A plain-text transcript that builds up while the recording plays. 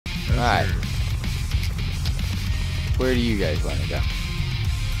Alright. Where do you guys want to go?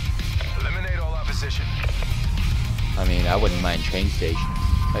 Eliminate all opposition. I mean, I wouldn't mind train station.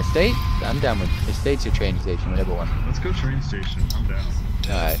 Estate? I'm down with estate's or train station, whatever one. Let's go train station. I'm down.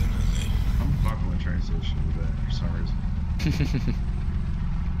 Alright. I'm fucking with train station today for some reason.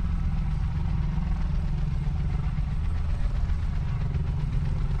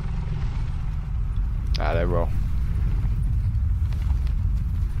 Ah, they roll.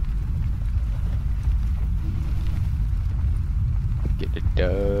 Get the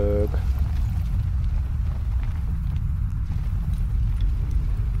dub.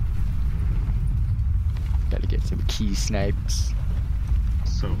 Gotta get some key snipes.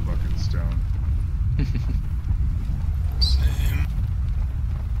 So fucking stoned. Same.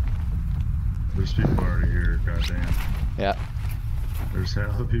 There's people already here, goddamn. Yeah. There's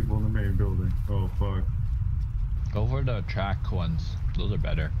hella people in the main building. Oh fuck. Go for the track ones. Those are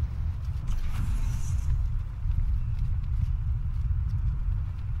better.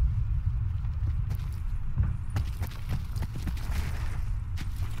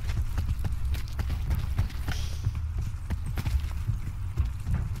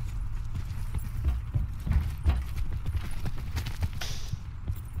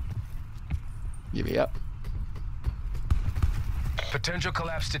 Give me up. Potential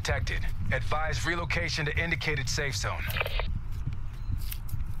collapse detected. Advise relocation to indicated safe zone.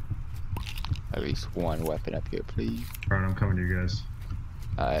 At least one weapon up here, please. Alright, I'm coming to you guys.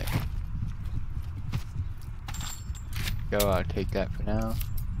 Alright. Go, I'll take that for now.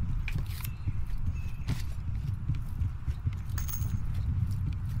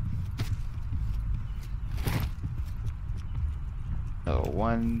 Level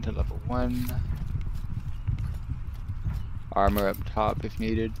 1 to level 1. Armor up top if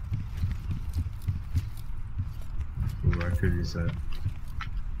needed. Ooh, I could use that.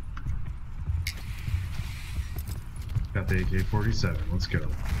 Got the AK-47. Let's go.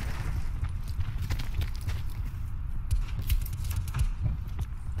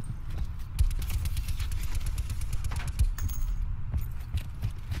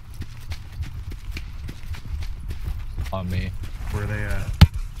 On me. Where are they at?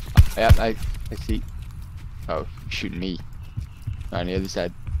 Yep, I see. Oh, shooting me. On the other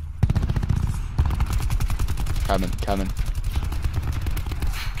side. Coming.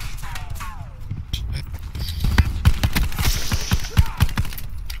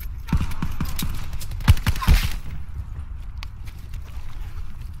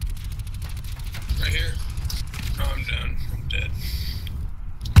 Right here. No, I'm done. I'm dead.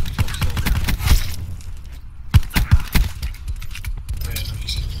 Oh, yeah,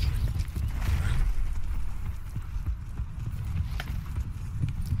 nice.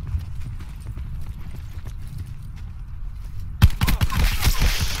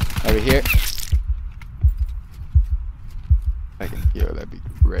 Over here. If I can heal, that'd be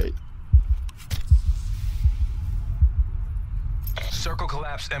great. Circle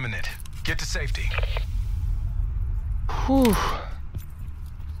collapse imminent. Get to safety. Whew.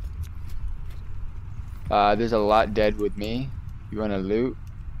 There's a lot dead with me. You wanna loot?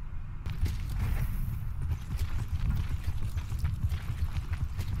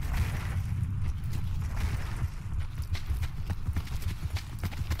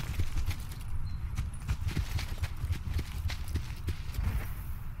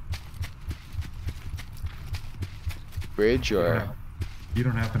 Bridge or? You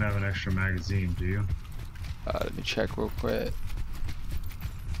don't happen to have an extra magazine, do you? Let me check real quick.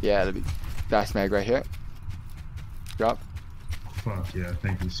 Yeah, let me. Last mag right here. Drop. Fuck yeah,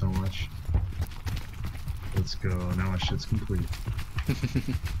 thank you so much. Let's go, now my shit's complete.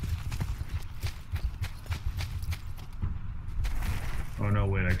 Oh no,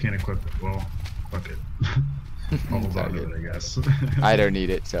 wait, I can't equip it. Well, fuck it. I'll hold on to it, I guess. I don't need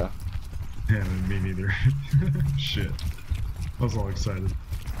it, so. Yeah, me neither. Shit. I was all excited.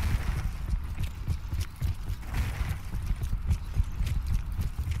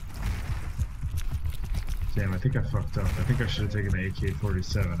 Damn, I think I fucked up. I think I should have taken the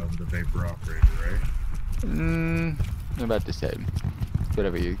AK-47 over the Vapor Operator, right? About the same.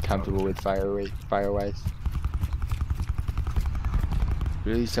 Whatever you're comfortable with fire-wise.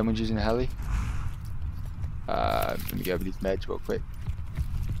 Really? Someone's using a heli? Let me grab these meds real quick.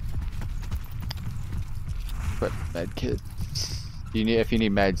 Quick med kits. If you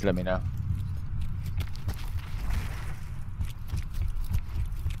need meds, let me know.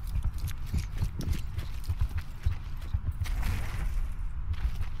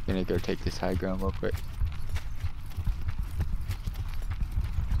 Gonna go take this high ground real quick.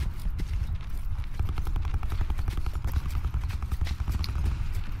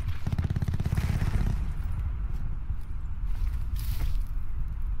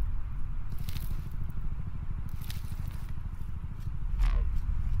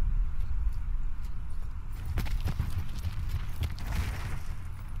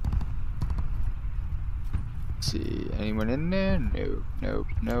 see. Anyone in there? Nope, nope,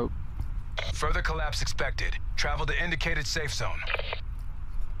 nope. Further collapse expected. Travel to indicated safe zone.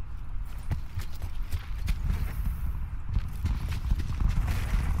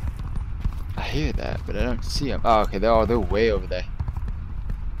 I hear that, but I don't see them. Oh, okay, they're way over there.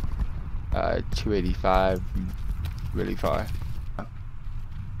 285, really far.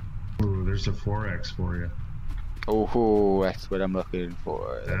 Ooh, there's a 4X for you. Oh, that's what I'm looking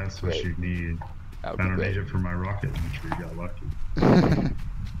for. That's what you need. I don't need it for my rocket launcher. You got lucky.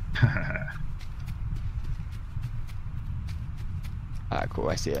 Ah, cool.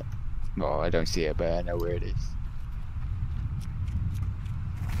 I see it. Well, I don't see it, but I know where it is.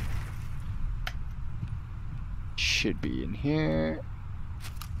 Should be in here.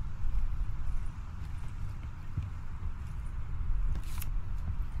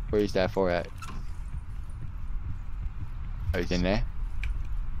 Where's that for at? Oh, he's in there?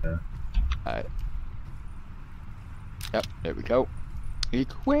 Yeah. Alright. Yep, there we go.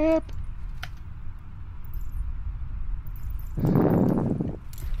 Equip!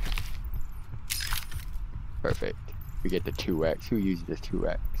 Perfect. We get the 2X. Who uses the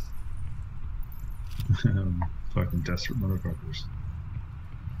 2X? Fucking desperate motherfuckers.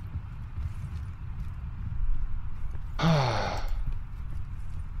 I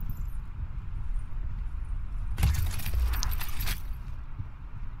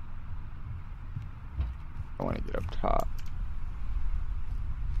want to get up top.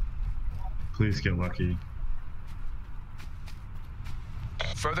 Please get lucky.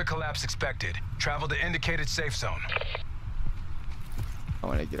 Further collapse expected. Travel to indicated safe zone. I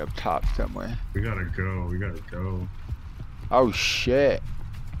want to get up top somewhere. We gotta go. We gotta go. Oh shit.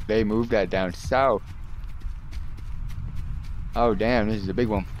 They moved that down south. Oh damn, this is a big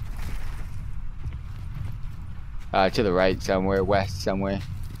one. To the right somewhere, west somewhere.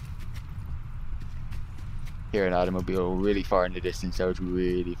 Hear an automobile really far in the distance, so it's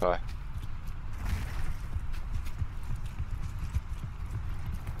really far.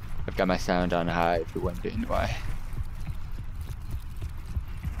 I've got my sound on high if you're wondering why.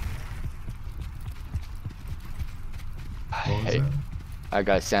 Hey, I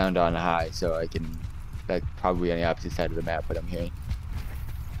got sound on high, so I can. That's probably on the opposite side of the map, but I'm hearing.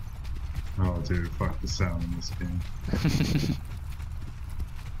 Oh, dude, fuck the sound in this game.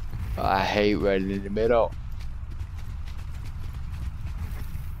 I hate running in the middle.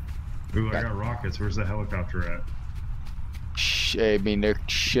 Ooh, I got rockets. Where's the helicopter at? I mean, there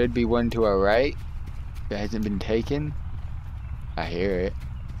should be one to our right that hasn't been taken. I hear it.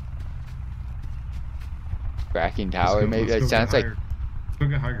 Fracking tower, maybe. It sounds like. Let's go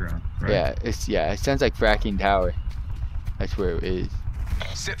get high ground, right? Yeah, it sounds like fracking tower. That's where it is.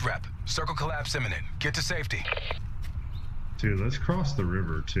 Sit rep. Circle collapse imminent. Get to safety. Dude, let's cross the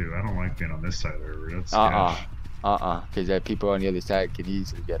river too. I don't like being on this side of the river. That's sketch. Because people on the other side can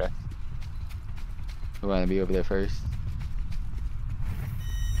easily get us. We want to be over there first.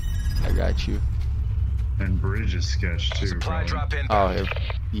 I got you. And bridge is sketch too. Supply drop in. Oh, here.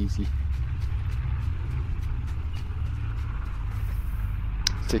 Easy.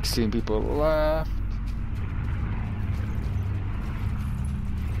 16 people left.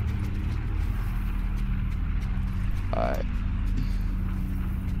 Alright.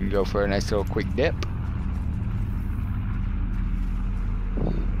 We can go for a nice little quick dip.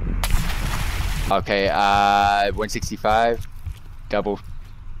 Okay, 165. Double.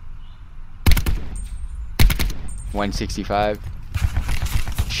 165.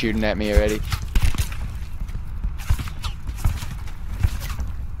 Shooting at me already.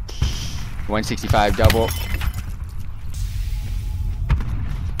 165 double.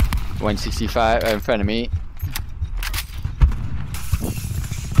 165 in front of me.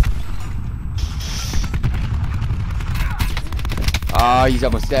 Oh, he's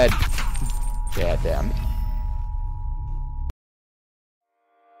almost dead. Yeah, damn.